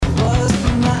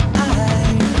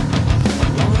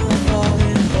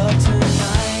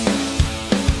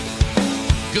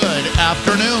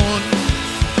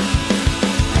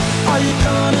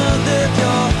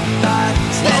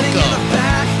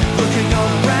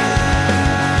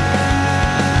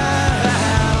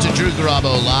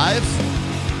Garabo Live.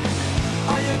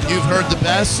 You've heard the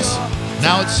best.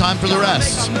 Now it's time for the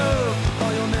rest.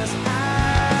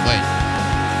 Wait.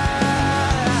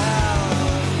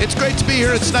 It's great to be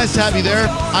here. It's nice to have you there.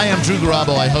 I am Drew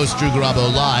Garabo. I host Drew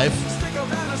Garabo Live.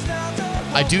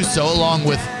 I do so along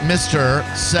with Mr.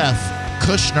 Seth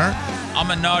Kushner.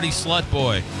 I'm a naughty slut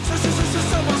boy.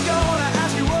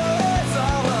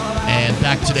 And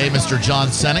back today, Mr. John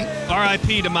Senning.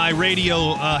 R.I.P. to my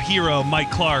radio hero, Mike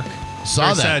Clark.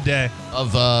 Saw Very that sad day.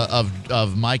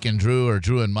 Of Mike and Drew, or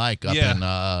Drew and Mike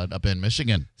up in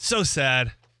Michigan. So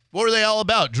sad. What were they all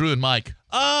about, Drew and Mike?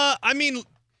 I mean,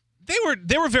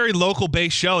 they were very local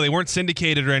based show. They weren't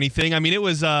syndicated or anything. I mean, it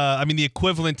was the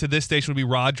equivalent to this station would be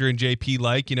Roger and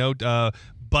JP,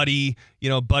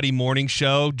 buddy morning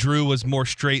show. Drew was more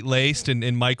straight laced,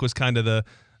 and Mike was kind of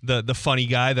the funny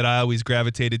guy that I always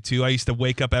gravitated to. I used to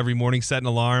wake up every morning, set an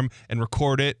alarm, and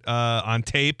record it on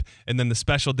tape. And then the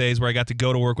special days where I got to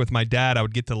go to work with my dad, I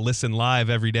would get to listen live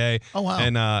every day. Oh, wow.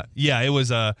 And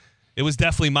it was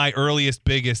definitely my earliest,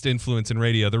 biggest influence in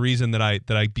radio. The reason that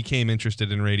I became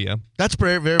interested in radio. That's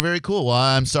very, very, very cool. Well,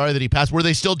 I'm sorry that he passed. Were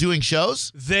they still doing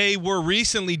shows? They were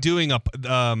recently doing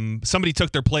somebody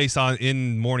took their place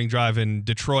in Morning Drive in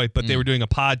Detroit, but they were doing a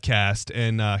podcast,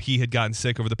 and he had gotten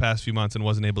sick over the past few months and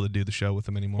wasn't able to do the show with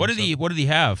them anymore. What did he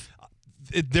have?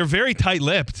 They're very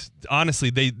tight-lipped.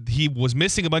 Honestly, he was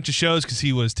missing a bunch of shows because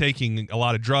he was taking a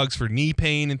lot of drugs for knee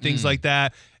pain and things like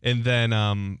that, and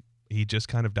then he just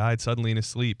kind of died suddenly in his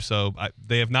sleep. So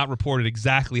they have not reported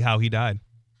exactly how he died.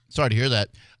 Sorry to hear that.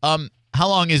 How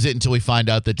long is it until we find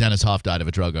out that Dennis Hoff died of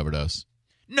a drug overdose?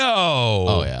 No.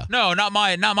 Oh, yeah. No, not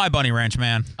my Bunny Ranch,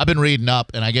 man. I've been reading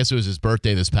up, and I guess it was his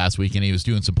birthday this past week, and he was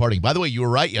doing some partying. By the way, you were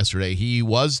right yesterday. He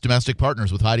was domestic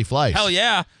partners with Heidi Fleiss. Hell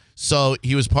yeah. So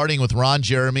he was partying with Ron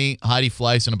Jeremy, Heidi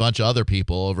Fleiss, and a bunch of other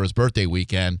people over his birthday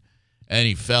weekend, and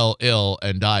he fell ill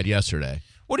and died yesterday.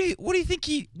 What do you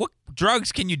think what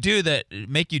drugs can you do that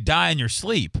make you die in your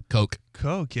sleep? Coke.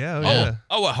 Coke, yeah.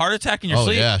 Oh, a heart attack in your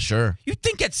sleep? Oh, yeah, sure. You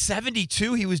think at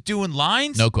 72 he was doing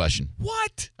lines? No question.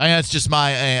 What? It's just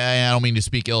I don't mean to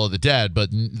speak ill of the dead, but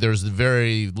there's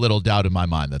very little doubt in my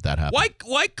mind that happened.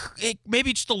 Why?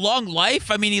 Maybe just a long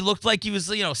life. I mean, he looked like he was,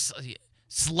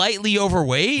 slightly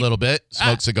overweight. A little bit.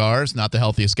 Smoked cigars. Not the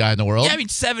healthiest guy in the world. Yeah, I mean,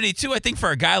 72. I think for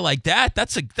a guy like that,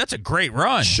 that's a great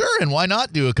run. Sure, and why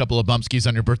not do a couple of bumpskis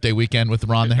on your birthday weekend with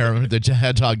Ron the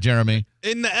Hedgehog Jeremy?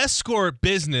 In the escort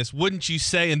business, wouldn't you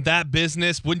say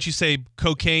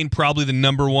cocaine probably the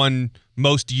number one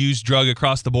most used drug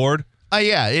across the board?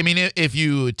 Yeah. I mean, if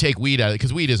you take weed out of it,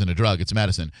 because weed isn't a drug, it's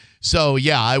medicine. So,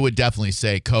 yeah, I would definitely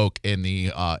say coke in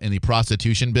the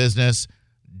prostitution business.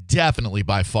 Definitely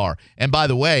by far. And by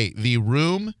the way, the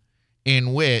room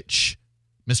in which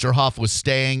Mr. Hoff was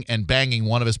staying and banging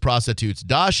one of his prostitutes,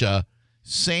 Dasha,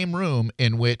 same room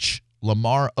in which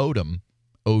Lamar Odom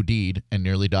OD'd and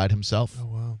nearly died himself. Oh,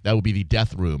 wow. That would be the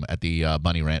death room at the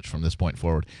Bunny Ranch from this point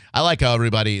forward. I like how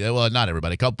everybody, well, not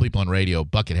everybody, a couple people on radio,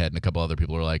 Buckethead and a couple other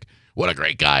people are like, what a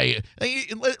great guy.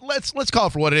 Let's call it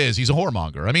for what it is. He's a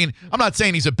whoremonger. I mean, I'm not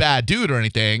saying he's a bad dude or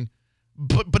anything,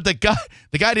 but the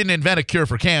guy didn't invent a cure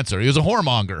for cancer. He was a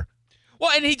whoremonger. Well,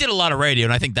 and he did a lot of radio,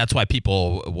 and I think that's why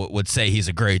people would say he's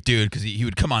a great dude, because he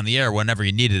would come on the air whenever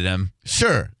you needed him.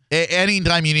 Sure.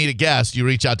 Anytime you need a guest, you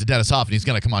reach out to Dennis Hoff, and he's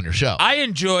going to come on your show. I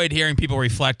enjoyed hearing people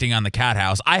reflecting on the Cat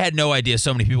House. I had no idea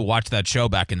so many people watched that show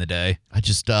back in the day. I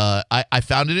just, I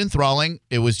found it enthralling.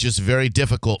 It was just very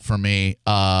difficult for me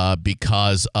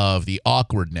because of the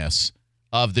awkwardness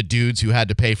of the dudes who had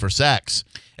to pay for sex.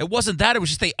 It wasn't that. It was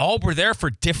just they all were there for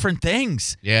different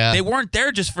things. Yeah. They weren't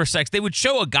there just for sex. They would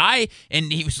show a guy,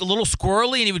 and he was a little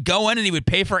squirrely, and he would go in, and he would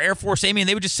pay for Air Force Amy, and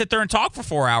they would just sit there and talk for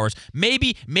 4 hours.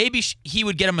 Maybe he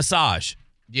would get a massage.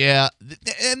 Yeah,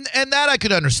 and that I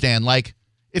could understand. Like,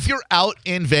 if you're out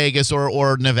in Vegas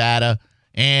or Nevada,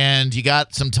 and you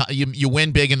got some time, you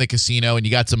win big in the casino, and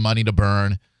you got some money to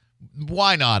burn,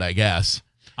 why not, I guess?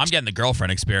 I'm getting the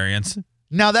girlfriend experience.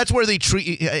 Now, that's where they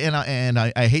treat you, and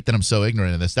I hate that I'm so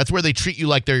ignorant of this. That's where they treat you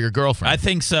like they're your girlfriend. I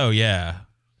think so, yeah.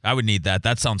 I would need that.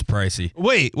 That sounds pricey.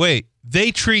 Wait.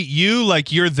 They treat you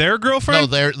like you're their girlfriend?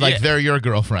 No, they're your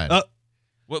girlfriend.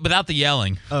 Without the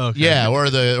yelling. Oh, okay. Yeah, or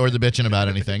the bitching about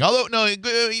anything. Although, no,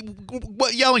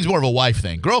 yelling's more of a wife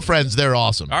thing. Girlfriends, they're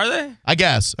awesome. Are they? I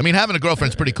guess. I mean, having a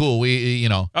girlfriend's pretty cool. Oh,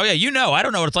 yeah, I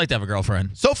don't know what it's like to have a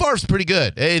girlfriend. So far, it's pretty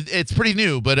good. It's pretty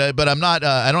new, but I'm not,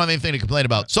 I don't have anything to complain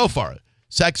about so far.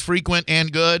 Sex frequent and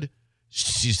good.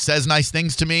 She says nice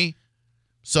things to me.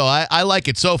 So I like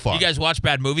it so far. You guys watch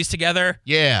bad movies together?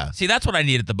 Yeah. See, that's what I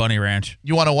need at the Bunny Ranch.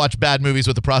 You want to watch bad movies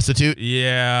with a prostitute?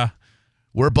 Yeah.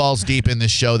 We're balls deep in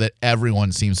this show that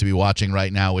everyone seems to be watching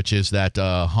right now, which is that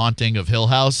Haunting of Hill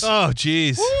House. Oh,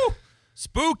 jeez. Woo!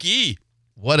 Spooky.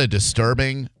 What a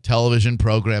disturbing television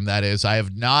program that is. I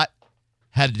have not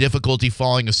had difficulty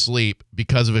falling asleep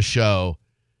because of a show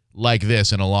like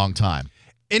this in a long time.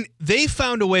 And they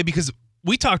found a way, because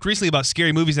we talked recently about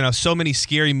scary movies and how so many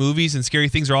scary movies and scary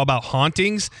things are all about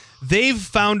hauntings. They've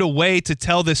found a way to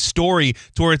tell this story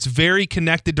to where it's very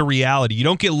connected to reality. You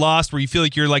don't get lost where you feel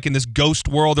like you're like in this ghost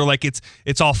world or like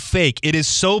it's all fake. It is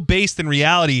so based in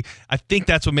reality. I think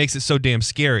that's what makes it so damn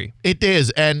scary. It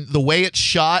is, and the way it's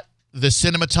shot, the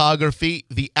cinematography,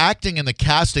 the acting, and the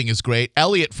casting is great.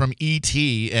 Elliot from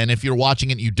E.T., and if you're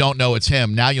watching it and you don't know it's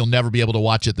him, now you'll never be able to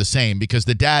watch it the same because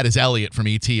the dad is Elliot from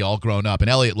E.T. all grown up, and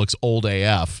Elliot looks old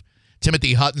AF.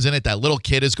 Timothy Hutton's in it. That little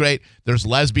kid is great. There's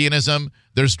lesbianism.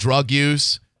 There's drug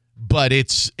use. But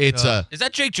it's Is that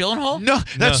Jake Gyllenhaal? No,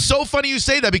 that's so funny you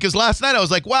say that because last night I was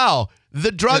like, wow,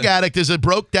 the drug addict is a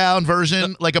broke down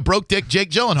version, like a broke dick Jake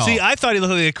Gyllenhaal. See, I thought he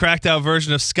looked like a cracked out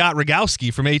version of Scott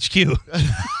Rogowski from HQ.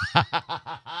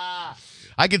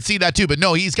 I could see that too, but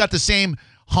no, he's got the same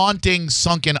haunting,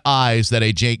 sunken eyes that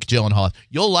a Jake Gyllenhaal.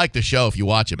 You'll like the show if you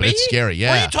watch it, but it's scary.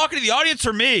 Yeah. Were you talking to the audience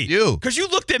or me? You. Because you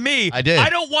looked at me. I did. I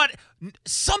don't want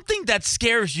something that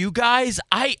scares you guys.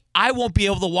 I won't be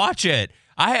able to watch it.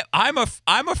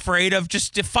 I'm afraid of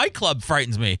just the Fight Club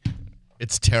frightens me.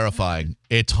 It's terrifying.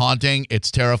 It's haunting.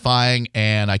 It's terrifying,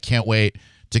 and I can't wait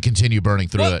to continue burning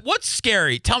through it. What's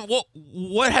scary? Tell me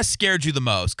what has scared you the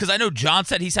most? Because I know John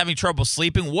said he's having trouble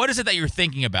sleeping. What is it that you're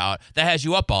thinking about that has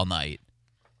you up all night?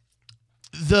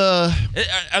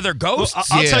 Are there ghosts? Well,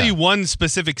 I'll tell you one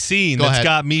specific scene Go that's ahead.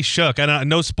 got me shook. I don't,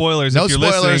 no spoilers No if you're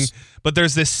spoilers. listening, but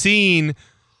there's this scene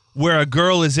where a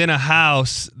girl is in a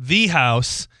house,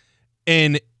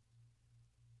 and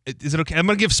is it okay? I'm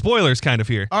going to give spoilers kind of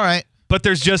here. All right. But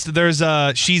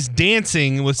she's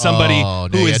dancing with somebody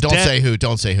who is don't dead. say who.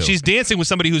 Don't say who. She's dancing with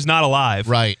somebody who's not alive.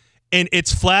 right. And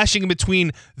it's flashing in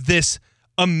between this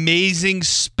amazing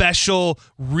special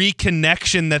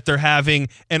reconnection that they're having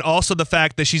and also the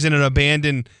fact that she's in an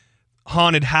abandoned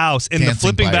haunted house, and Dancing the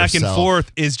flipping by back and herself. forth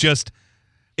is just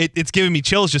it's giving me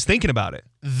chills just thinking about it.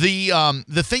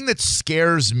 The thing that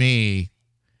scares me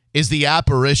is the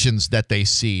apparitions that they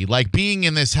see, like being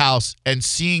in this house and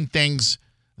seeing things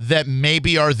that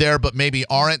maybe are there but maybe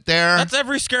aren't there. That's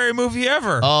every scary movie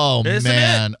ever. Oh, Isn't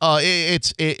man. it? Oh,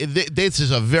 this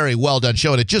is a very well done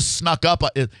show, and it just snuck up.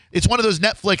 It's one of those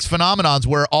Netflix phenomenons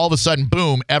where all of a sudden,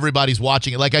 boom, everybody's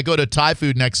watching it. Like I go to Thai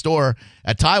food next door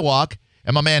at Thai Walk,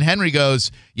 and my man Henry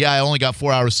goes, yeah, I only got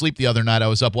 4 hours sleep the other night. I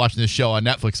was up watching this show on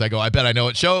Netflix. I go, I bet I know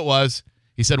what show it was.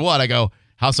 He said, what? I go,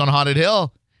 House on Haunted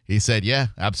Hill. He said, yeah,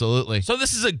 absolutely. So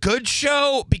this is a good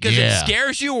show because Yeah. it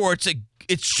scares you, or it's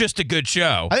just a good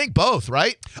show? I think both,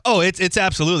 right? Oh, it's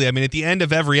absolutely. I mean, at the end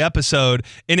of every episode,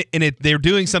 they're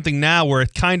doing something now where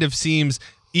it kind of seems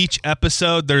each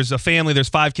episode there's a family, there's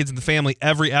 5 kids in the family.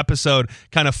 Every episode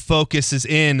kind of focuses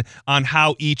in on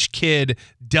how each kid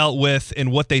dealt with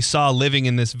and what they saw living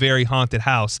in this very haunted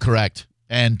house. Correct.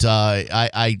 And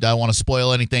I don't want to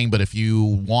spoil anything, but if you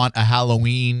want a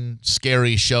Halloween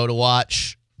scary show to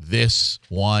watch, this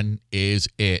one is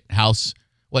it.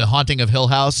 Haunting of Hill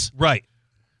House? Right.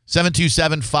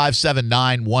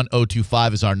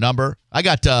 727-579-1025 is our number. I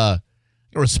got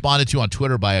responded to on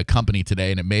Twitter by a company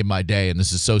today, and it made my day, and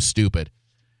this is so stupid.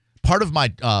 Part of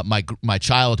my my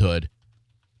childhood,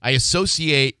 I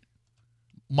associate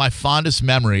my fondest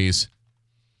memories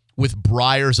with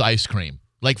Breyer's ice cream.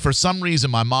 Like, for some reason,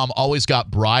 my mom always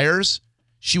got Breyer's.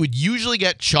 She would usually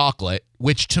get chocolate,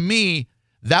 which to me,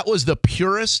 that was the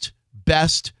purest,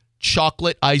 best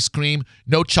chocolate ice cream.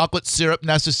 No chocolate syrup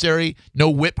necessary,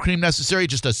 no whipped cream necessary,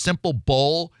 just a simple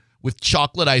bowl with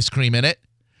chocolate ice cream in it.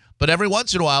 But every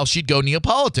once in a while, she'd go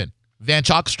Neapolitan, Van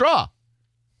Chalk straw.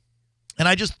 And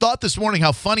I just thought this morning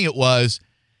how funny it was.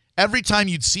 Every time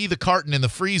you'd see the carton in the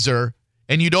freezer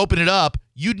and you'd open it up,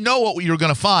 you'd know what you were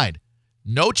going to find.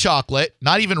 No chocolate,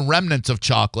 not even remnants of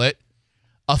chocolate,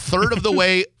 a third of the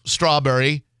way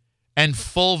strawberry, and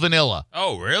full vanilla.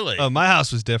 Oh, really? My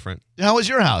house was different. How was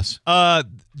your house?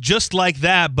 Just like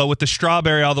that, but with the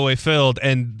strawberry all the way filled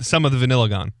and some of the vanilla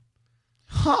gone.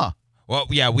 Huh. Well,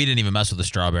 yeah, we didn't even mess with the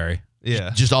strawberry. Yeah.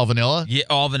 Just all vanilla? Yeah,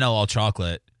 all vanilla, all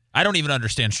chocolate. I don't even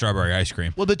understand strawberry ice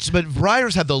cream. Well, but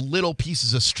Breyer's had the little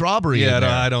pieces of strawberry Yeah, in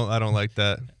there. I don't like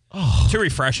that. Too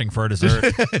refreshing for a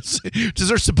dessert.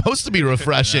 Dessert's supposed to be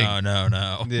refreshing.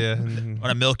 No. Yeah.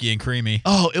 What a milky and creamy.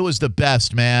 Oh, it was the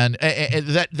best, man.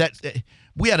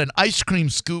 we had an ice cream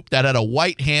scoop that had a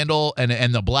white handle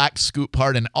and the black scoop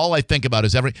part, and all I think about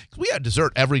is we had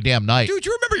dessert every damn night. Dude,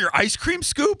 you remember your ice cream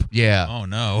scoop? Yeah. Oh,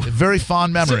 no. Very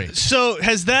fond memory. So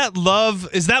is that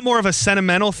more of a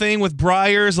sentimental thing with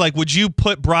Breyers? Like, would you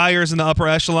put Breyers in the upper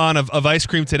echelon of ice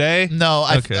cream today? No,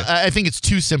 Okay. I think it's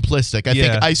too simplistic. I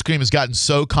think ice cream has gotten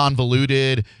so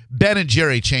convoluted. Ben and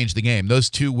Jerry changed the game.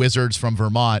 Those two wizards from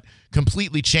Vermont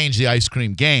completely changed the ice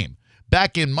cream game.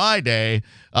 Back in my day,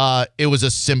 it was a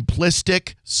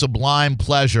simplistic, sublime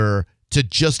pleasure to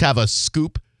just have a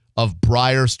scoop of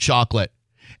Breyers chocolate.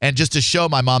 And just to show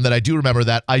my mom that I do remember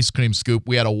that ice cream scoop,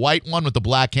 we had a white one with the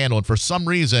black handle, and for some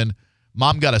reason,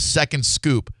 Mom got a second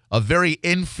scoop, a very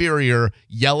inferior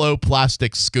yellow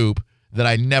plastic scoop that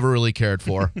I never really cared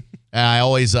for. And I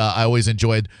always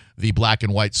enjoyed the black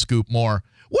and white scoop more.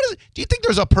 Do you think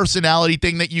there's a personality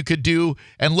thing that you could do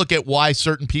and look at why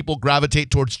certain people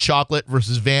gravitate towards chocolate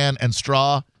versus Van and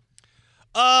straw?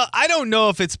 I don't know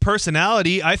if it's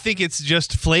personality. I think it's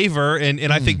just flavor,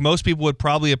 and I think most people would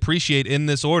probably appreciate in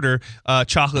this order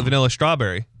chocolate, vanilla,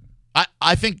 strawberry.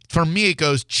 I think for me it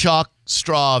goes chalk,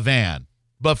 straw, Van.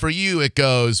 But for you it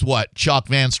goes what? Chalk,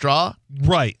 Van, straw?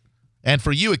 Right. And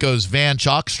for you it goes Van,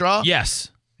 chalk, straw? Yes.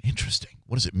 Interesting.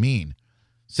 What does it mean?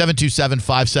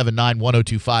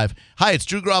 727-579-1025. Hi, it's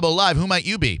Drew Garabo Live. Who might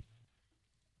you be?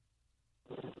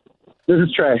 This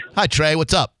is Trey. Hi, Trey.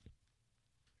 What's up?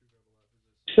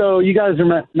 So you guys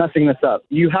are messing this up.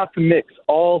 You have to mix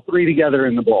all three together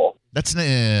in the bowl. That's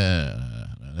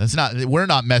not. We're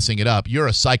not messing it up. You're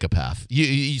a psychopath.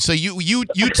 You take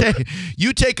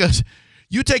a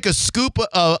scoop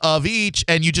of each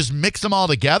and you just mix them all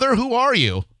together. Who are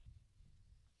you?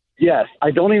 Yes, I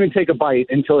don't even take a bite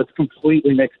until it's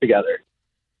completely mixed together.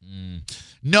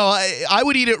 No, I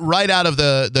would eat it right out of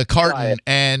the carton,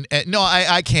 and no,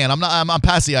 I can't. I'm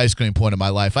past the ice cream point in my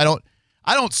life. I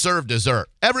don't serve dessert.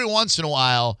 Every once in a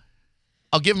while,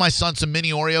 I'll give my son some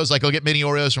mini Oreos. Like I'll get mini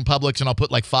Oreos from Publix, and I'll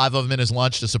put like 5 of them in his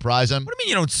lunch to surprise him. What do you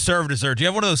mean you don't serve dessert? Do you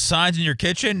have one of those signs in your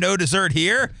kitchen, no dessert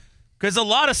here? Because a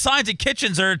lot of signs in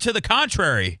kitchens are to the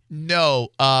contrary. No,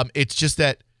 it's just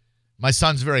that my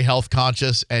son's very health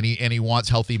conscious, and he wants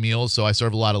healthy meals, so I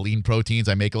serve a lot of lean proteins.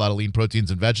 I make a lot of lean proteins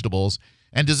and vegetables,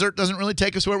 and dessert doesn't really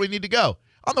take us where we need to go.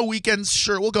 On the weekends,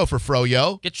 sure, we'll go for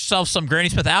froyo. Get yourself some Granny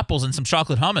Smith apples and some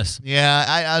chocolate hummus. Yeah,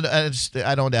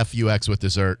 I don't FUX with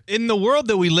dessert. In the world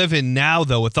that we live in now,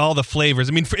 though, with all the flavors,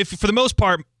 I mean, for the most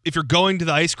part, if you're going to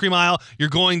the ice cream aisle, you're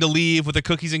going to leave with the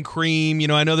cookies and cream. You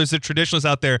know, I know there's the traditionalists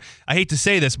out there. I hate to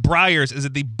say this, Breyers is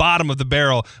at the bottom of the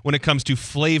barrel when it comes to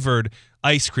flavored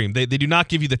ice cream. They do not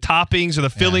give you the toppings or the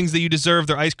fillings that you deserve.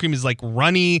 Their ice cream is like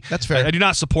runny. That's fair. I do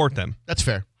not support them. That's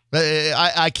fair.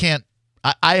 I can't.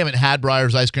 I haven't had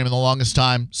Breyers ice cream in the longest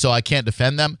time, so I can't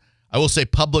defend them. I will say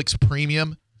Publix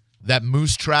Premium, that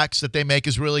Moose Tracks that they make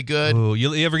is really good. Ooh,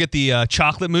 you ever get the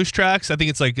chocolate Moose Tracks? I think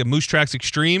it's like a Moose Tracks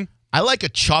Extreme. I like a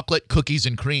chocolate cookies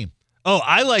and cream. Oh,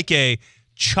 I like a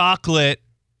chocolate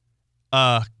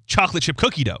chip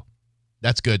cookie dough.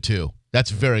 That's good too. That's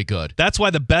very good. That's why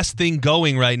the best thing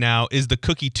going right now is the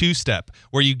cookie two-step,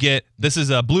 where you get, this is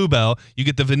a Bluebell, you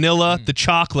get the vanilla, the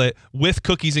chocolate with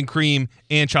cookies and cream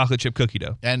and chocolate chip cookie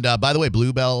dough. And by the way,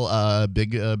 Bluebell,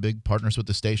 big partners with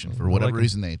the station. For whatever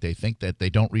reason, they think that they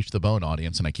don't reach the bone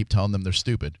audience, and I keep telling them they're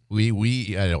stupid.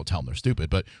 I don't tell them they're stupid,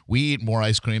 but we eat more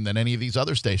ice cream than any of these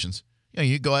other stations. Yeah,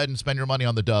 you go ahead and spend your money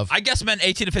on the Dove. I guess men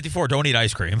 18 to 54 don't eat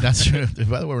ice cream. That's true.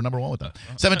 By the way, we're number one with that.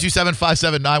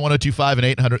 727-579-1025 and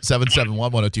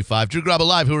 800-771-1025. Drew Garabo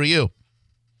Live, who are you?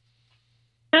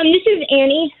 This is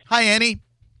Annie. Hi, Annie.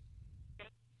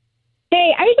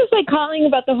 Hey, I was just calling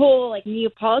about the whole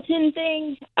Neapolitan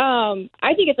thing.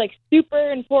 I think it's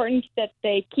super important that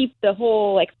they keep the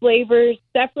whole flavors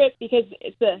separate, because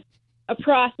it's a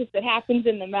process that happens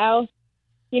in the mouth.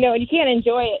 And you can't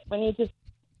enjoy it when you just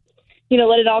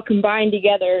let it all combine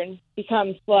together and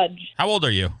become sludge. How old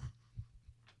are you?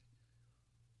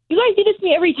 You guys do this to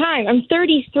me every time. I'm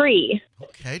 33.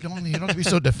 Okay, you don't have to be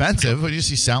so defensive. You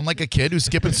sound like a kid who's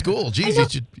skipping school. Jeez,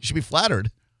 you should be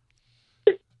flattered.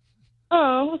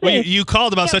 Oh, well, you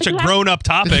called about such a grown-up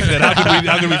topic that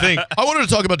how could we think? I wanted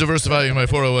to talk about diversifying my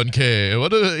 401k.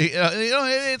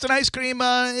 It's an ice cream.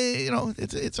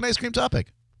 It's an ice cream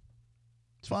topic.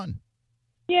 It's fun.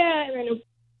 Yeah,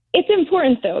 it's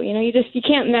important though. You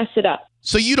can't mess it up.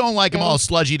 So you don't like them all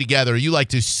sludgy together. You like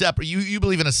to separate. You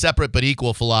believe in a separate but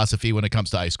equal philosophy when it comes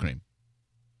to ice cream.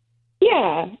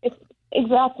 Yeah,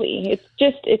 exactly.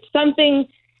 It's something.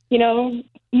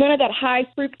 None of that high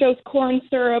fructose corn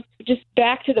syrup. Just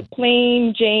back to the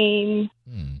plain Jane.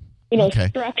 Okay.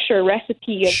 structure,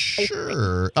 recipe of ice cream.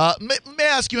 Sure. May I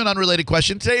ask you an unrelated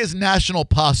question? Today is National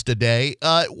Pasta Day.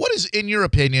 What is, in your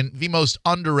opinion, the most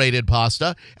underrated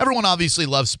pasta? Everyone obviously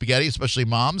loves spaghetti, especially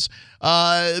moms.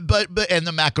 But and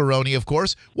the macaroni, of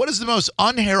course. What is the most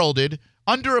unheralded,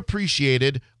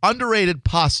 underappreciated, underrated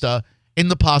pasta in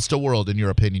the pasta world, in your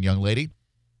opinion, young lady?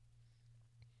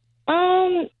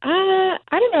 I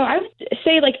don't know. I would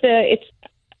say I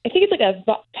think it's like a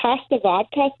pasta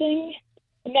vodka thing.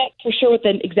 I'm not for sure what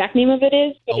the exact name of it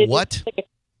is. But A what? It's like a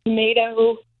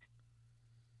tomato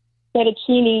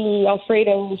fettuccine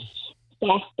Alfredo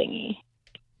sauce thingy.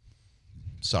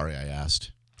 Sorry, I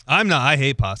asked. I'm not. I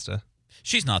hate pasta.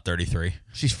 She's not 33.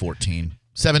 She's 14.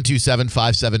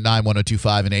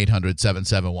 727-579-1025 and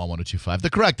 800-771-1025. The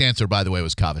correct answer, by the way,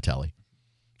 was cavatelli.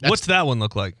 What's that one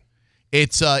look like?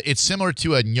 It's similar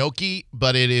to a gnocchi,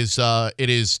 but it is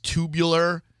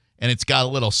tubular and it's got a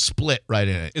little split right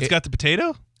in it. It's got the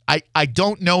potato? I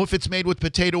don't know if it's made with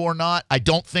potato or not. I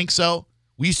don't think so.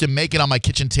 We used to make it on my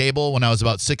kitchen table when I was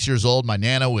about 6 years old. My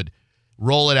Nana would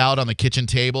roll it out on the kitchen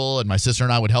table, and my sister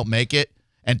and I would help make it.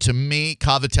 And to me,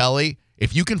 cavatelli,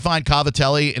 if you can find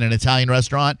cavatelli in an Italian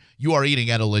restaurant, you are eating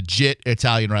at a legit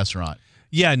Italian restaurant.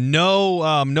 Yeah,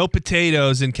 no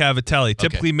potatoes in cavatelli.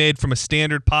 Typically made from a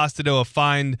standard pasta dough of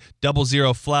fine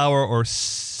 00 flour or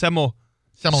semolina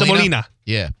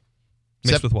Yeah.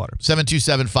 mixed with water.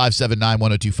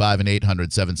 727-579-1025 and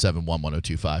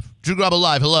 800-771-1025. Drew Garabo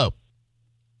Live, hello.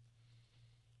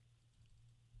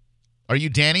 Are you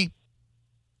Danny?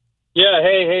 Yeah,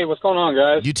 hey, what's going on,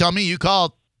 guys? You tell me, you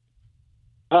called.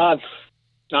 Not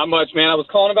much, man. I was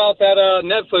calling about that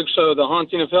Netflix show, The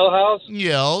Haunting of Hill House.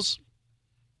 Yells.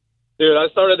 Dude, I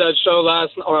started that show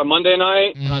Monday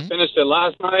night, and I finished it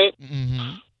last night.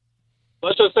 Mm-hmm.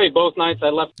 Let's just say both nights I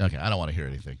left. Okay, I don't want to hear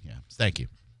anything. Yeah, thank you.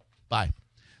 Bye.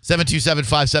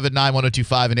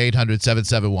 727-579-1025 and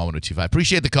 800-771-1025.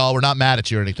 Appreciate the call. We're not mad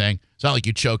at you or anything. It's not like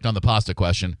you choked on the pasta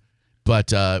question.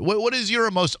 But what is your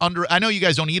most I know you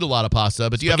guys don't eat a lot of pasta,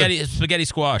 but do you have Spaghetti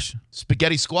squash.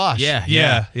 spaghetti squash? Yeah.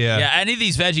 Any of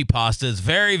these veggie pastas,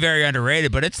 very, very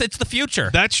underrated, but it's the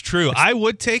future. That's true. I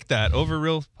would take that over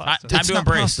real pasta. Time It's to not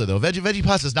embrace. pasta, though. Veggie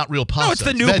pasta is not real pasta. No, it's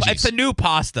the new. veggies. It's the new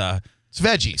pasta. It's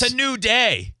veggies. It's a new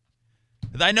day.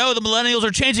 I know the millennials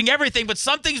are changing everything, but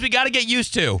some things we got to get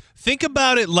used to. Think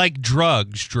about it like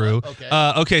drugs, Drew.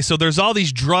 Okay. So there's all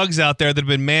these drugs out there that have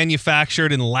been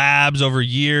manufactured in labs over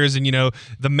years, and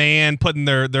the man putting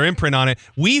their imprint on it.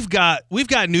 We've got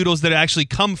noodles that actually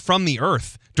come from the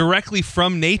earth, directly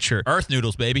from nature. Earth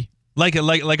noodles, baby. Like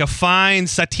a fine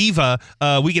sativa,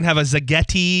 we can have a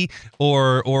spaghetti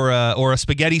or a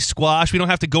spaghetti squash. We don't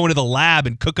have to go into the lab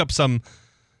and cook up some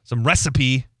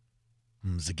recipe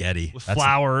Spaghetti with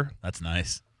flour. That's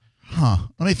nice. Huh.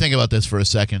 Let me think about this for a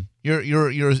second.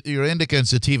 Your indica and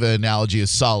sativa analogy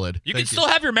is solid. You can still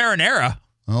have your marinara.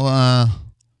 Well,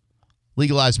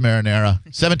 legalize marinara.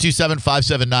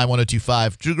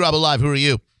 727-579-1025. Drew Garabo Live, who are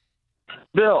you?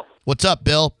 Bill. What's up,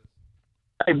 Bill?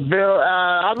 Hey, Bill,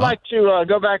 I'd like to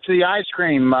go back to the ice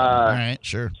cream All right,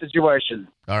 sure. situation.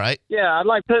 All right. Yeah, I'd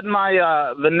like putting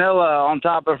my vanilla on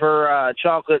top of her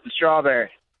chocolate and strawberry.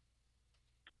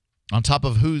 On top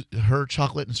of her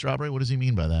chocolate and strawberry? What does he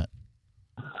mean by that?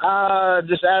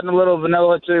 Just adding a little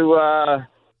vanilla to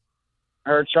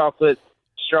her chocolate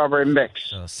strawberry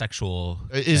mix. Sexual.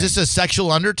 Is this a sexual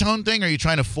undertone thing? Are you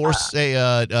trying to force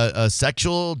a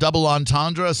sexual double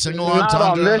entendre, single entendre?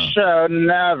 Not on this show.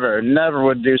 Never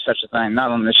would do such a thing.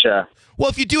 Not on this show. Well,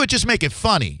 if you do it, just make it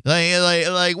funny.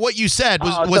 Like what you said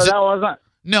was so was that it? wasn't. I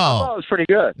No. thought it was pretty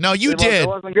good. No, you It did.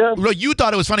 wasn't good. Well, you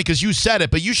thought it was funny because you said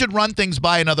it, but you should run things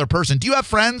by another person. Do you have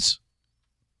friends?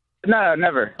 No,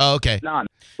 never. Oh, okay. None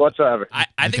whatsoever. I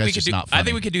think guy's we could just do. not I funny.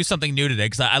 think we could do something new today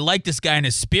because I like this guy in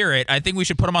his spirit. I think we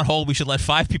should put him on hold. We should let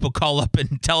 5 people call up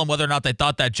and tell him whether or not they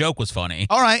thought that joke was funny.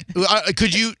 All right.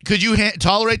 Could you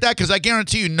tolerate that? Because I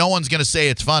guarantee you, no one's going to say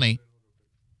it's funny.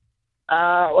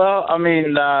 Well, I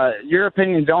mean, your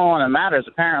opinion's the only one that matters,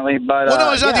 apparently. But Well,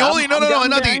 no, it's not yeah, the only. No, not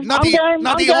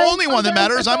the only one that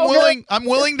matters. I'm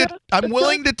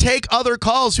willing to take other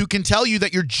calls who can tell you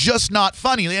that you're just not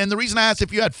funny. And the reason I asked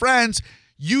if you had friends,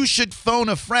 you should phone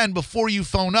a friend before you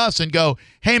phone us and go,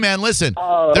 "Hey, man, listen,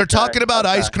 they're talking about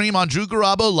ice cream on Drew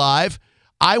Garabo Live.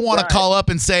 I want to call up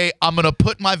and say I'm going to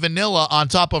put my vanilla on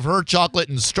top of her chocolate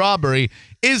and strawberry.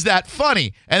 Is that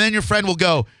funny?" And then your friend will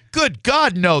go, "Good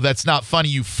God, no, that's not funny,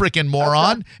 you freaking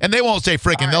moron." Okay. And they won't say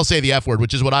freaking. They'll say the F word,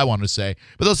 which is what I want to say.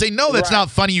 But they'll say, "No, that's not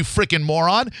funny, you freaking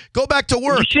moron. Go back to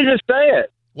work." You should just say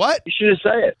it. What? You should just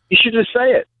say it. You should just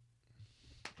say it.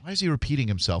 Why is he repeating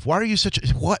himself? Why are you such a...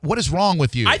 What is wrong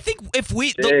with you? I think if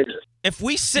we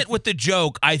sit with the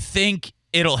joke, I think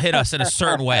it'll hit us in a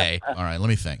certain way. All right, let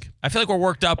me think. I feel like we're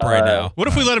worked up right now. What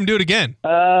if we let him do it again?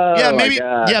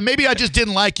 Maybe I just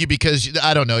didn't like you because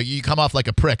I don't know, you come off like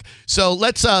a prick. So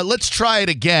let's try it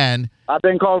again. I've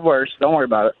been called worse. Don't worry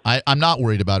about it. I'm not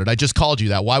worried about it. I just called you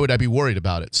that. Why would I be worried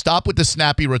about it? Stop with the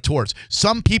snappy retorts.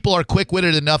 Some people are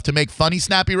quick-witted enough to make funny,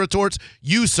 snappy retorts.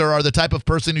 You, sir, are the type of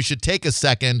person who should take a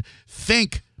second,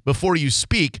 think before you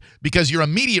speak, because your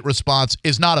immediate response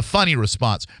is not a funny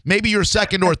response. Maybe your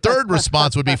second or third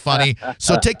response would be funny,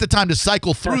 so take the time to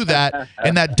cycle through that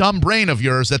in that dumb brain of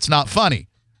yours that's not funny.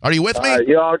 Are you with me?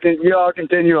 You all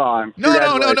continue on.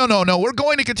 No. We're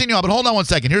going to continue on, but hold on one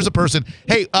second. Here's a person.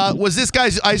 Hey, was this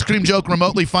guy's ice cream joke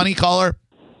remotely funny, caller?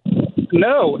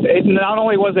 No, not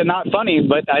only was it not funny,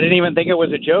 but I didn't even think it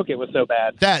was a joke. It was so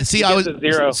bad. I was a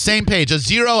 0. Same page, a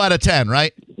 0 out of 10,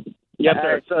 right? Yes,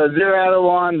 sir. So 0 out of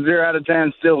 1, 0 out of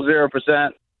 10, still 0%.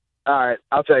 All right,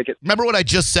 I'll take it. Remember what I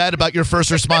just said about your first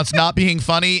response not being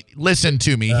funny? Listen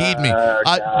to me. Heed me.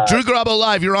 Drew Garabo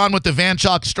Live, you're on with the Van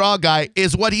Chalk Straw guy.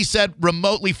 Is what he said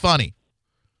remotely funny?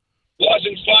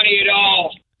 Wasn't funny at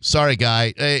all. Sorry,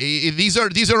 guy. These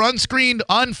are unscreened,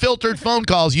 unfiltered phone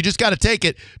calls. You just got to take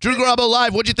it. Drew Garabo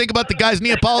Live, what'd you think about the guy's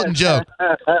Neapolitan joke?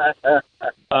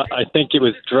 I think it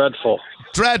was dreadful.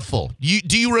 Dreadful.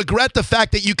 Do you regret the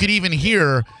fact that you could even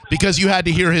hear because you had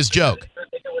to hear his joke?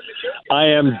 I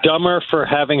am dumber for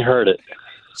having heard it.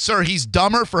 Sir, he's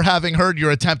dumber for having heard your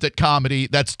attempt at comedy.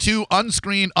 That's 2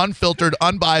 unscreened, unfiltered,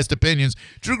 unbiased opinions.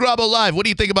 Drew Garabo Live, what do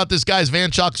you think about this guy's Van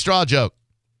Chalk Straw joke?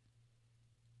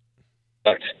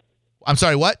 Sucked. I'm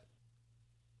sorry, what?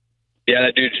 Yeah,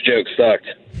 that dude's joke sucked.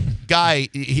 Guy,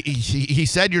 he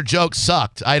said your joke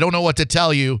sucked. I don't know what to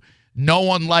tell you. No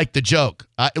one liked the joke.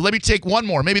 Let me take one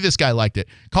more. Maybe this guy liked it.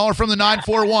 Caller from the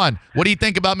 941. What do you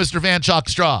think about Mr. Van Chalk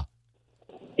Straw?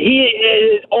 He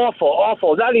is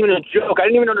awful. Not even a joke. I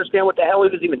didn't even understand what the hell he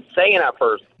was even saying at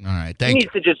first. All right, He thank you.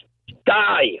 needs to just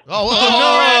die.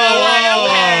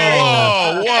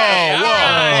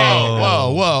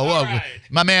 Whoa.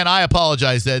 My man, I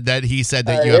apologize that he said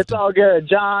that you have It's to. all good.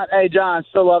 John, hey, John,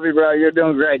 still love you, bro. You're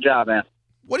doing a great job, man.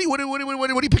 What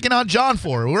are you picking on John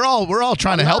for? We're all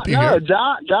trying to help you No, here.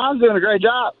 John's doing a great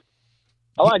job.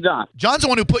 I like John. John's the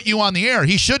one who put you on the air.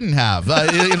 He shouldn't have.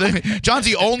 John's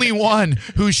the only one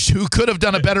who could have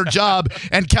done a better job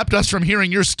and kept us from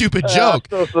hearing your stupid joke.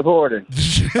 I'm still supporting.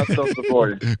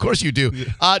 Of course you do.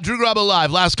 Drew Garabo Live,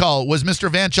 last call. Was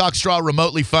Mr. Van Chalk Straw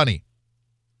remotely funny?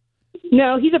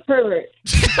 No, he's a pervert.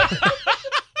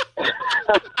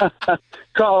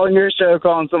 Calling your show,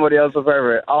 calling somebody else a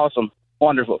favorite. Awesome.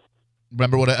 Wonderful.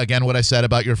 Remember what I said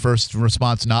about your first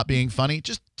response not being funny?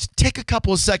 Just take a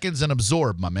couple of seconds and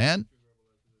absorb, my man.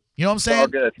 You know what I'm saying? all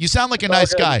good. You sound like a It's all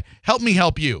nice good. guy. Help me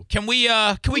help you. Can we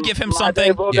give him My something?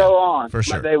 day will Yeah, go on. for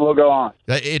sure. My day will go on.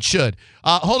 It should.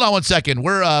 Hold on one second.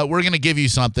 We're going to give you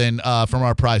something from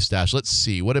our prize stash. Let's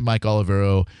see. What did Mike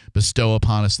Olivero bestow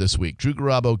upon us this week? Drew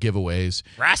Garabo giveaways.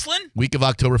 Wrestling? Week of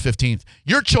October 15th.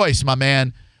 Your choice, my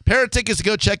man. Pair of tickets to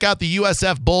go check out the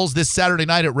USF Bulls this Saturday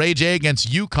night at Ray J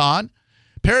against UConn.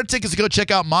 Pair of tickets to go check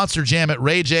out Monster Jam at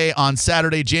Ray J on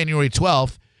Saturday, January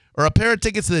 12th. Or a pair of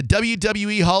tickets to the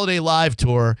WWE Holiday Live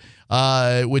Tour,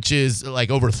 which is like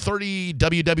over 30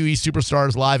 WWE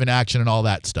superstars live in action and all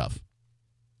that stuff.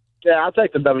 Yeah, I'll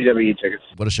take the WWE tickets.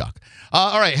 What a shock.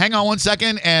 All right, hang on one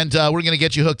second, and we're going to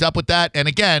get you hooked up with that. And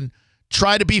again,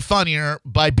 try to be funnier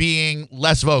by being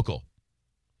less vocal.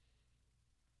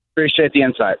 Appreciate the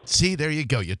insight. See, there you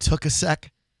go. You took a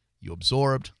sec. You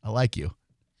absorbed. I like you.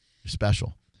 You're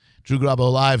special. Drew Garabo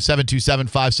Live,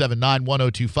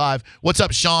 727-579-1025. What's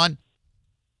up, Sean?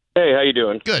 Hey, how you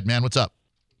doing? Good, man. What's up?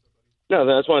 No,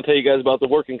 I just want to tell you guys about the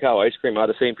Working Cow ice cream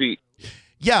out of St. Pete.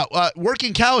 Yeah,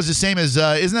 Working Cow is the same as,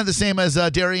 isn't that the same as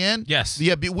Dairy Inn? Yes.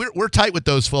 Yeah, we're tight with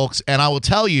those folks, and I will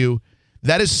tell you,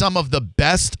 that is some of the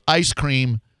best ice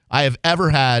cream I have ever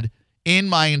had in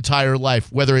my entire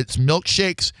life, whether it's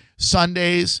milkshakes,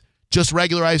 sundaes, just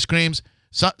regular ice creams.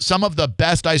 Some of the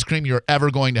best ice cream you're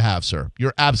ever going to have, sir.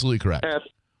 You're absolutely correct.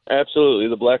 Absolutely.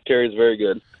 The Black Cherry is very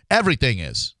good. Everything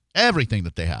is. Everything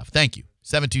that they have. Thank you.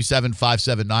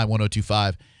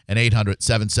 727-579-1025 and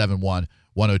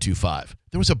 800-771-1025.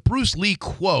 There was a Bruce Lee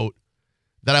quote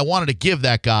that I wanted to give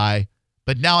that guy,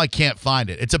 but now I can't find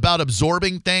it. It's about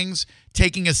absorbing things,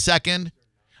 taking a second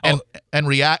and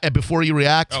react, and before you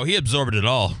react. Oh, he absorbed it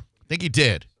all. I think he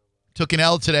did. Took an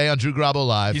L today on Drew Garabo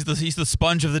Live. He's the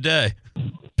sponge of the day.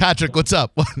 Patrick, what's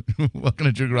up? Welcome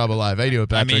to Drew Garabo Live. How you doing,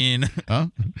 Patrick? I mean, huh?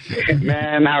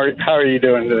 Man, how are you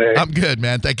doing today? I'm good,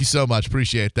 man. Thank you so much.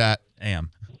 Appreciate that. damn.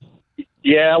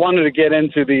 Yeah, I wanted to get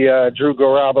into the Drew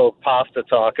Garabo pasta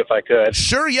talk if I could.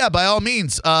 Sure, yeah, by all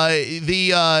means.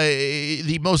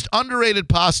 The most underrated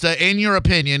pasta, in your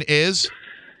opinion, is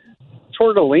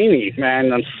Tortellini,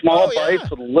 man, on small Oh, yeah.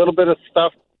 bites with a little bit of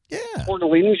stuffed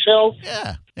tortellini shells.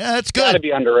 Yeah, that's good. Got to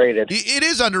be underrated. It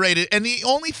is underrated, and the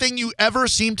only thing you ever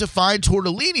seem to find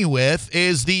tortellini with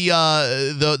is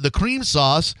the cream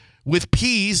sauce with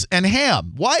peas and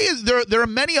ham. Why is there are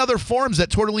many other forms that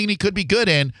tortellini could be good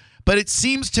in, but it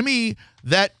seems to me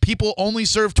that people only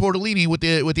serve tortellini with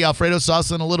the Alfredo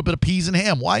sauce and a little bit of peas and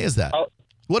ham. Why is that?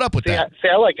 What up with that?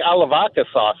 I like alla vodka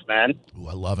sauce, man. Ooh,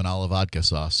 I love an alla vodka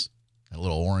sauce. That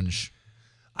little orange.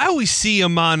 I always see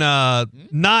them on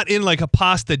not in like a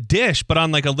pasta dish, but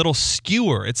on like a little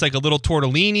skewer. It's like a little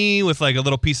tortellini with like a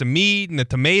little piece of meat and a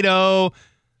tomato.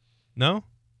 No?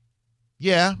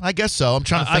 Yeah, I guess so. I'm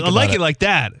trying to think I like it like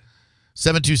that.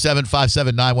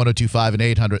 727-579-1025 and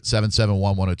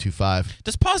 800-771-1025.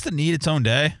 Does pasta need its own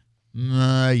day?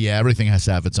 Yeah, everything has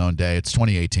to have its own day. It's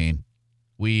 2018.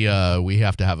 We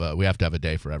have to have a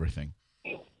day for everything.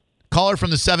 Caller from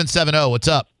the 770. What's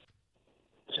up?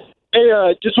 Hey,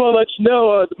 just want to let you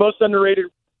know the most underrated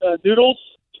noodles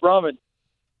is ramen.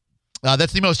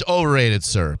 That's the most overrated,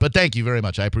 sir. But thank you very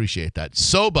much. I appreciate that.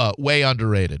 Soba, way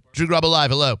underrated. Drew Grubba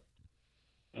Live. Hello.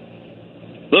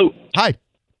 Hello. Hi.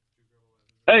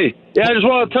 Hey, yeah, I just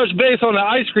want to touch base on the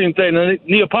ice cream thing, the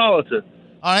Neapolitan.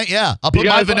 All right, yeah. I'll put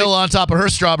my vanilla on top of her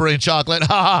strawberry and chocolate.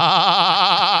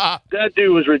 That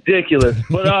dude was ridiculous.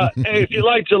 But hey, if you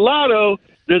like gelato,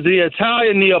 there's the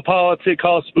Italian Neapolitan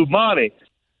called Spumani.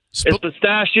 It's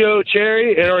pistachio,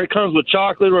 cherry, or it comes with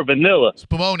chocolate or vanilla.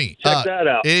 Spumoni. Check that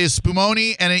out. It is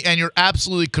Spumoni, and you're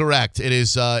absolutely correct. It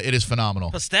is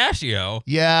phenomenal. Pistachio?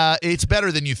 Yeah, it's better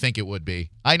than you think it would be.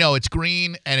 I know, it's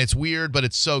green, and it's weird, but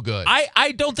it's so good.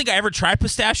 I don't think I ever tried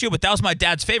pistachio, but that was my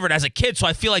dad's favorite as a kid, so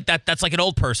I feel like that's like an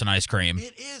old person ice cream.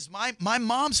 It is. My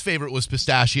mom's favorite was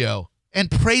pistachio. And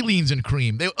pralines and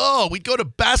cream. We'd go to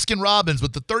Baskin Robbins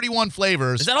with the 31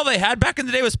 flavors. Is that all they had back in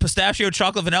the day? Was pistachio,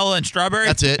 chocolate, vanilla, and strawberry?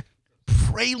 That's it.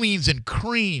 Pralines and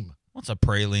cream. What's a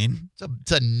praline?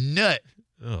 It's a nut.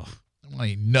 Ugh. I don't want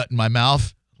any nut in my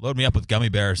mouth. Load me up with gummy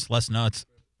bears. Less nuts.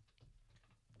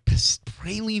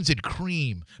 Pralines and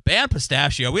cream. Ban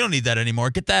pistachio. We don't need that anymore.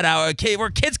 Get that out. Okay, where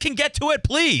kids can get to it,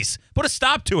 please. Put a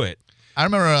stop to it. I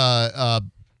remember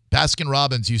Baskin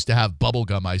Robbins used to have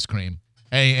bubblegum ice cream.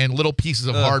 And little pieces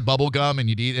of hard bubble gum, and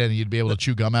you'd eat, and you'd be able to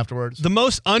chew gum afterwards. The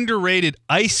most underrated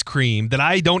ice cream that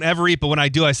I don't ever eat, but when I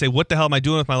do, I say, "What the hell am I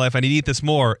doing with my life? I need to eat this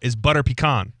more." Is butter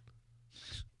pecan.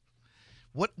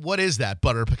 What is that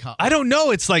butter pecan? I don't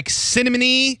know. It's like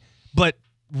cinnamony, but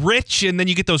rich, and then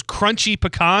you get those crunchy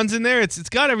pecans in there. It's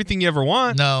got everything you ever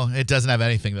want. No, it doesn't have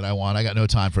anything that I want. I got no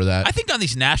time for that. I think on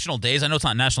these national days, I know it's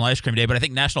not National Ice Cream Day, but I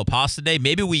think National Pasta Day,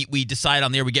 maybe we decide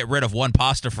on there we get rid of one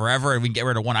pasta forever and we can get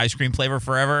rid of one ice cream flavor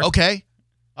forever. Okay.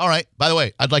 All right. By the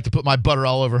way, I'd like to put my butter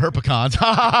all over her pecans.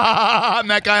 I'm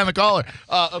that guy on the caller.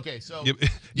 Okay, so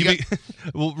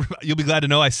you'll be glad to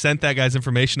know I sent that guy's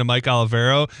information to Mike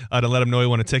Olivero to let him know he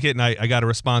won a ticket, and I got a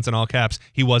response in all caps.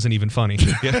 He wasn't even funny.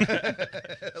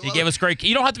 He gave us great.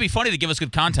 You don't have to be funny to give us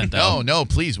good content, though. No,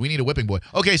 please. We need a whipping boy.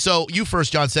 Okay, so you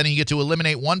first, John Senning. You get to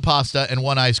eliminate one pasta and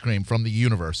one ice cream from the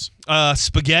universe.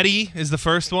 Spaghetti is the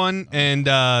first one, and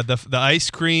the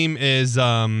ice cream is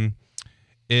that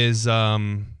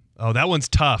one's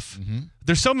tough. Mm-hmm.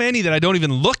 There's so many that I don't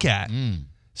even look at.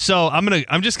 So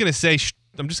I'm just gonna say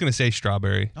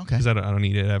strawberry. Okay, because I don't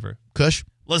eat it ever. Kush,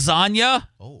 lasagna.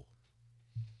 Oh,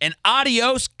 and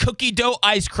adios cookie dough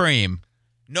ice cream.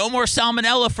 No more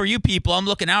salmonella for you people. I'm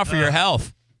looking out for your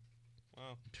health.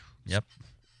 Wow. Yep.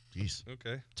 Jeez.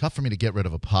 Okay. Tough for me to get rid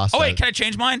of a pasta. Oh wait, can I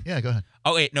change mine? Yeah, go ahead.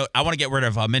 Oh wait, no, I want to get rid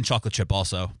of mint chocolate chip.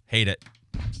 Also, hate it.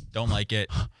 Don't like it.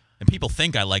 And people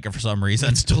think I like it for some reason.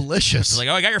 It's delicious. It's like,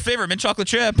 oh, I got your favorite mint chocolate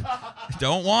chip.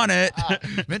 Don't want it.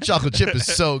 Mint chocolate chip is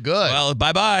so good. Well,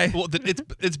 bye-bye. Well,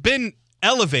 it's been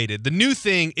elevated. The new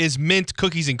thing is mint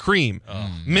cookies and cream.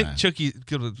 Mint cookies.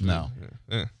 No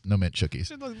mint cookies.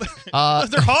 They're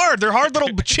hard. They're hard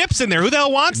little chips in there. Who the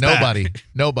hell wants that?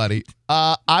 Nobody.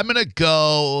 I'm gonna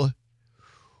go.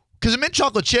 Because a mint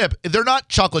chocolate chip, they're not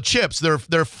chocolate chips.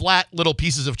 They're flat little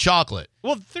pieces of chocolate.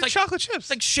 Well, they're like chocolate chips.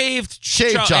 It's like shaved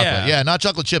chocolate. Yeah, not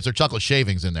chocolate chips. They're chocolate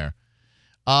shavings in there.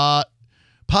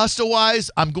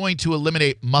 Pasta-wise, I'm going to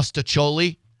eliminate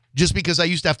mustacholi just because I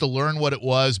used to have to learn what it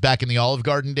was back in the Olive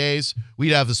Garden days.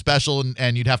 We'd have the special,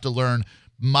 and you'd have to learn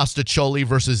mustacholi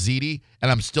versus ziti,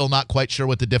 and I'm still not quite sure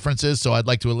what the difference is, so I'd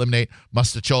like to eliminate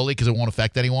mustacholi because it won't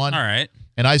affect anyone. All right.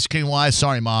 And ice cream-wise,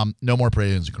 sorry, Mom, no more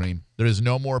pralines and cream. There is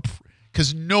no more,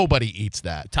 because nobody eats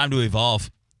that. Time to evolve.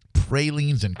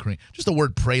 pralines and cream. Just the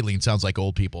word praline sounds like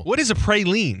old people. What is a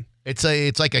praline? It's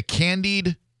like a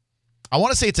candied. I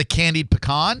want to say it's a candied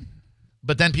pecan,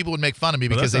 but then people would make fun of me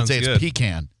because they'd say it's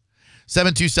pecan.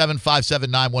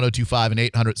 727-579-1025 and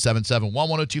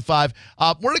 800-771-1025.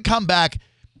 We're going to come back.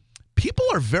 People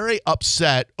are very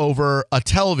upset over a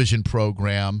television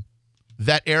program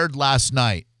that aired last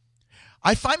night.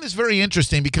 I find this very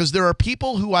interesting because there are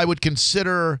people who I would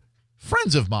consider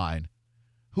friends of mine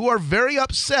who are very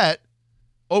upset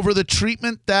over the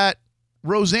treatment that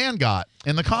Roseanne got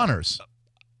in the Conners.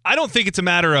 I don't think it's a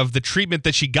matter of the treatment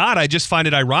that she got. I just find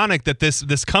it ironic that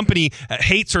this company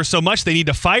hates her so much they need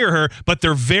to fire her, but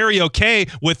they're very okay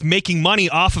with making money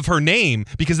off of her name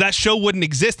because that show wouldn't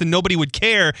exist and nobody would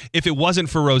care if it wasn't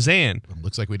for Roseanne. It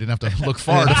looks like we didn't have to look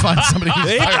far to find somebody who's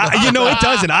fired. It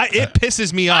doesn't. It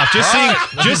pisses me off.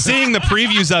 Just seeing the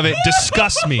previews of it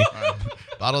disgusts me.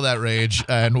 Bottle that rage,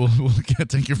 and we'll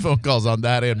take your phone calls on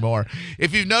that and more.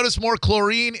 If you've noticed more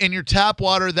chlorine in your tap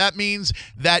water, that means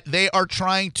that they are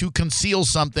trying to conceal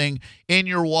something in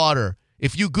your water.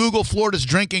 If you Google Florida's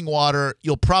drinking water,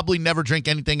 you'll probably never drink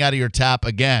anything out of your tap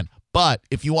again. But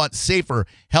if you want safer,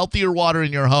 healthier water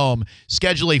in your home,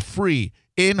 schedule a free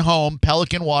in-home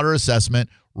Pelican water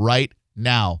assessment right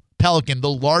now. Pelican,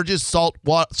 the largest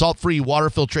salt-free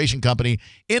water filtration company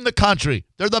in the country.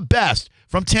 They're the best.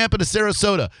 From Tampa to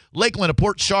Sarasota, Lakeland to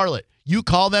Port Charlotte, you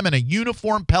call them and a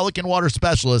uniformed Pelican water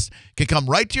specialist can come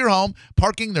right to your home,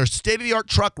 parking their state-of-the-art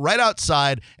truck right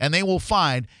outside, and they will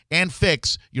find and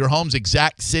fix your home's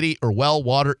exact city or well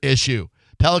water issue.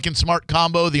 Pelican Smart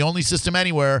Combo, the only system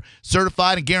anywhere,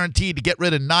 certified and guaranteed to get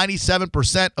rid of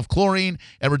 97% of chlorine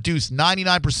and reduce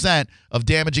 99% of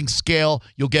damaging scale.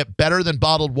 You'll get better than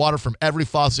bottled water from every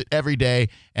faucet every day,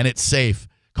 and it's safe.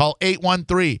 Call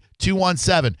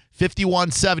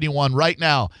 813-217-5171 right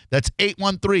now. That's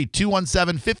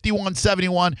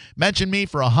 813-217-5171. Mention me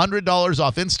for $100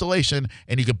 off installation,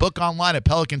 and you can book online at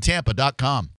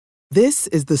pelicantampa.com. This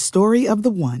is the story of the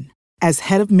one. As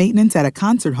head of maintenance at a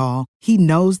concert hall, he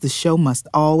knows the show must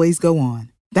always go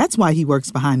on. That's why he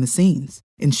works behind the scenes,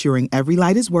 ensuring every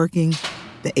light is working,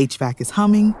 the HVAC is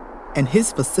humming, and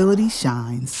his facility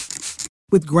shines.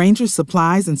 With Grainger's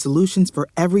supplies and solutions for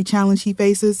every challenge he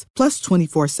faces, plus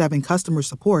 24/7 customer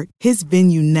support, his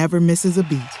venue never misses a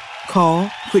beat. Call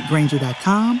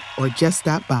quickgrainger.com or just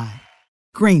stop by.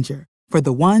 Grainger, for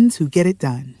the ones who get it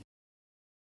done.